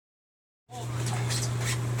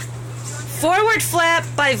Forward flip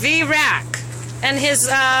by V-Rack and his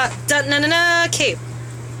da-na-na-na cape.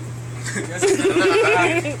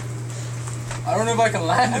 I don't know if I can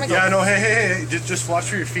land it. Yeah, no, hey, just watch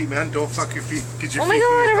for your feet, man. Don't fuck your feet. Oh my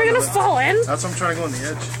god, are we gonna fall in? That's what I'm trying to go on the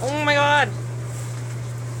edge. Oh my god.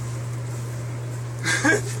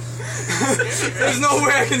 There's no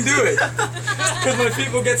way I can do it. Because my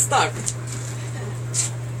feet will get stuck.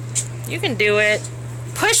 You can do it.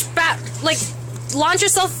 Push back, like, launch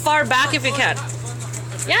yourself far back if you can.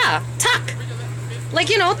 Yeah, tuck. Like,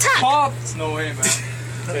 you know, tuck. Pop. There's no way, man.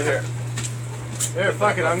 Okay, here. Here,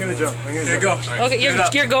 fuck it, I'm gonna jump. Here, go. Okay,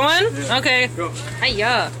 you're going? Yeah. Okay. Go.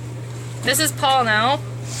 Hiya. This is Paul now.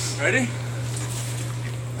 Ready?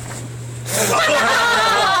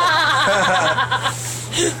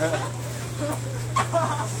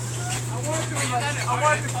 I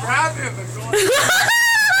want to grab him and go.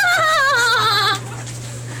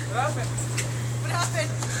 What happened?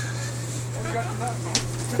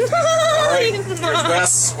 Alright, there's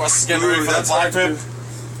Wes. Wes is getting ready for that flag pip.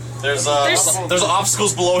 There's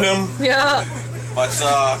obstacles below him, Yeah, but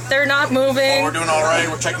they're not moving. we're doing alright.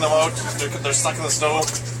 We're checking them out. They're stuck in the snow.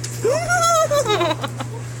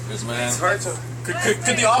 Here's man.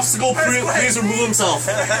 Could the obstacle please remove himself?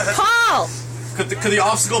 Paul! Could the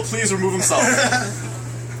obstacle please remove himself?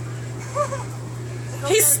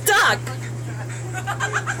 He's stuck.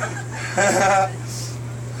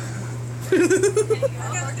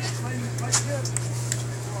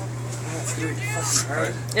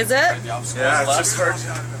 Is it? The obstacle Yeah, is it's left. just hard.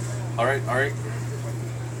 Alright.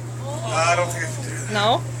 I don't think I can do that.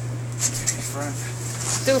 No?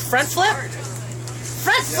 Do a front flip?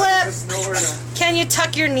 Front flip! Can you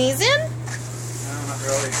tuck your knees in? No, not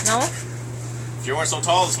really. No? If you weren't so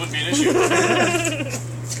tall, this wouldn't be an issue.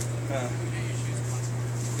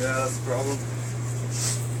 Yeah, that's the problem.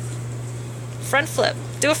 Front flip.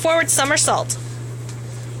 Do a forward somersault.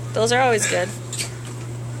 Those are always good.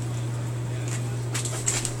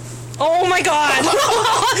 Oh my god!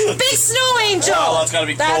 Big snow angel! Oh, that's gotta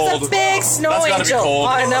be cold. That's a big snow That's gotta be angel. cold.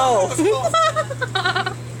 I know.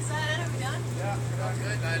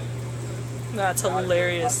 That's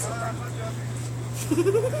hilarious.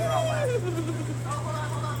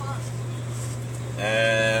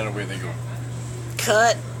 And away they go.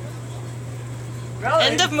 Cut.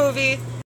 End of movie.